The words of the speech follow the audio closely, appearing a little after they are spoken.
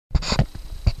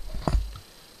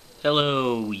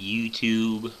Hello,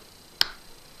 YouTube.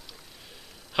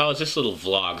 How is this little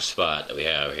vlog spot that we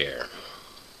have here?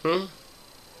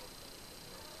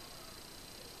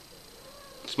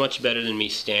 It's much better than me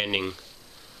standing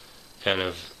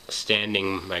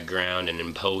my ground and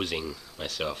imposing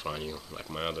myself on you like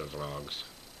my other vlogs.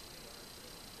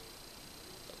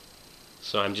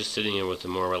 So I'm just sitting here with a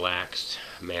more relaxed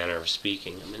manner of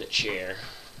speaking. I'm in a chair.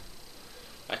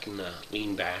 I can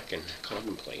lean back and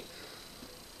contemplate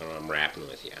while I'm rapping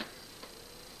with you.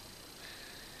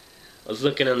 I was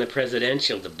looking on the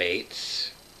presidential debates.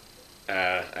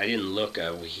 I didn't look.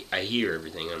 I hear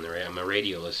everything on the radio. I'm a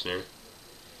radio listener.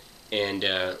 And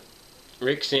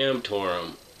Rick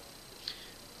Santorum.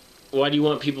 Why do you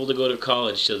want people to go to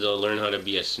college so they'll learn how to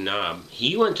be a snob?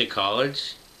 He went to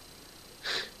college.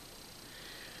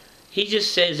 He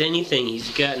just says anything. He's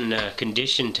gotten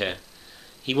conditioned to.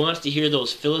 He wants to hear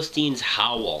those Philistines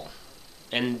howl.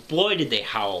 And boy did they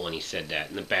howl when he said that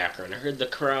in the background. I heard the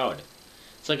crowd.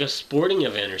 It's like a sporting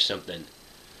event or something.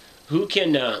 Who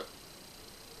gets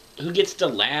the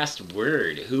last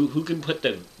word? Who can put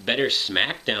the better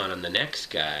smackdown on the next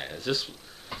guy? This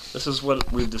is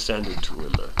what we've descended to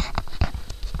in the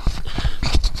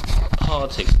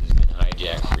politics has been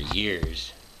hijacked for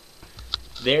years.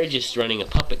 They're just running a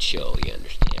puppet show, you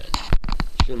understand.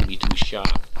 Shouldn't be too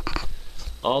shocked.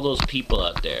 All those people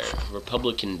out there,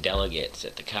 Republican delegates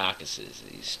at the caucuses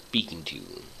he's speaking to,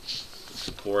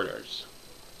 supporters,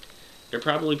 they're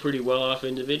probably pretty well-off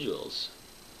individuals.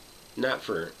 Not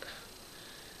for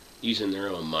using their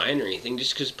own mind or anything,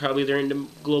 just because probably they're into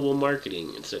global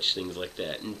marketing and such things like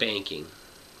that, and banking.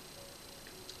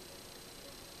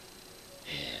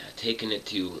 Yeah, taking it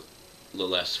to the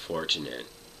less fortunate,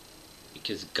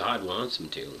 because God wants them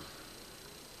to,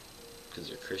 because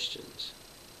they're Christians.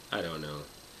 I don't know.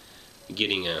 I'm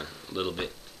getting a little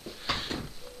bit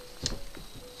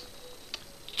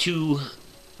too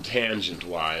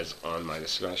tangent-wise on my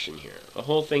discussion here. The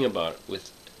whole thing about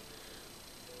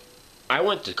I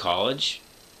went to college,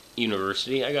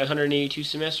 university. I got 182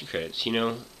 semester credits,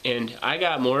 and I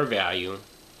got more value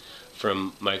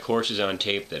from my courses on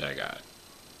tape that I got.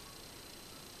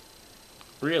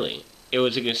 Really. It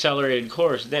was an accelerated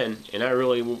course then, and I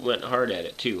really went hard at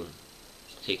it too,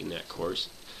 taking that course.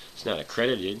 It's not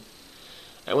accredited.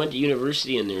 I went to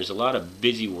university and there's a lot of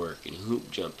busy work and hoop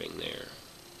jumping there.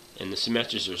 And the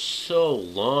semesters are so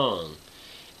long.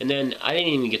 And then I didn't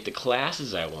even get the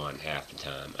classes I want half the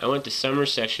time. I went to summer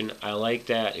session. I like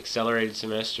that. Accelerated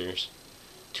semesters.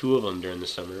 2 of them during the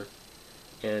summer.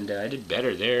 And I did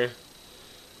better there.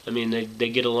 I mean, they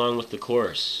get along with the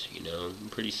course, I'm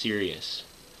pretty serious.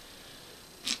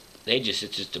 It's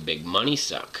just a big money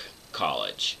suck,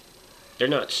 college. They're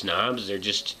not snobs,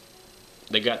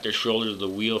 they got their shoulder to the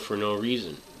wheel for no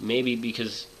reason. Maybe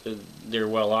because they're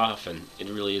well off and it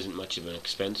really isn't much of an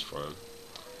expense for them.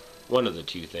 One of the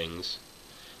two things.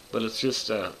 But it's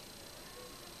just,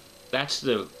 that's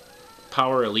the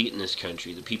power elite in this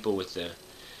country, the people with the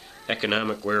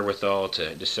economic wherewithal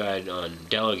to decide on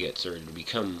delegates or to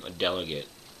become a delegate,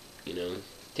 It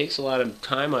takes a lot of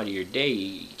time out of your day.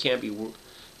 You can't be,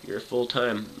 you're a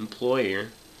full-time employee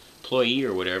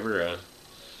or whatever,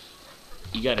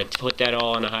 you gotta put that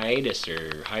all on a hiatus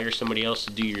or hire somebody else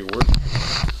to do your work.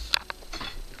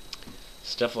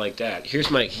 Stuff like that. Here's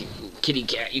my kitty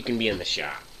cat. You can be in the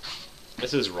shop.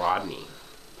 This is Rodney.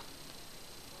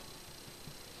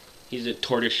 He's a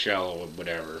tortoiseshell or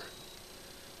whatever.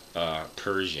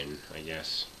 Persian, I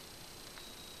guess.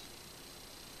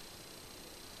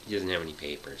 He doesn't have any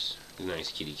papers. He's a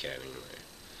nice kitty cat anyway.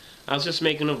 I was just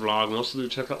making a vlog. Mostly to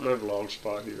check out my vlog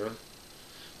spot here.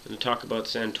 And to talk about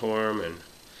Santorum, and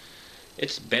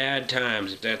it's bad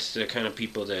times if that's the kind of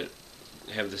people that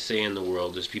have the say in the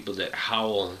world. There's people that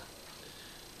howl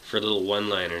for little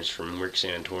one-liners from Rick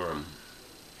Santorum.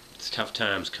 It's tough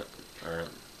times are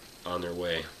on their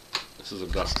way. This is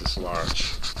Augustus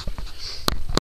Larch.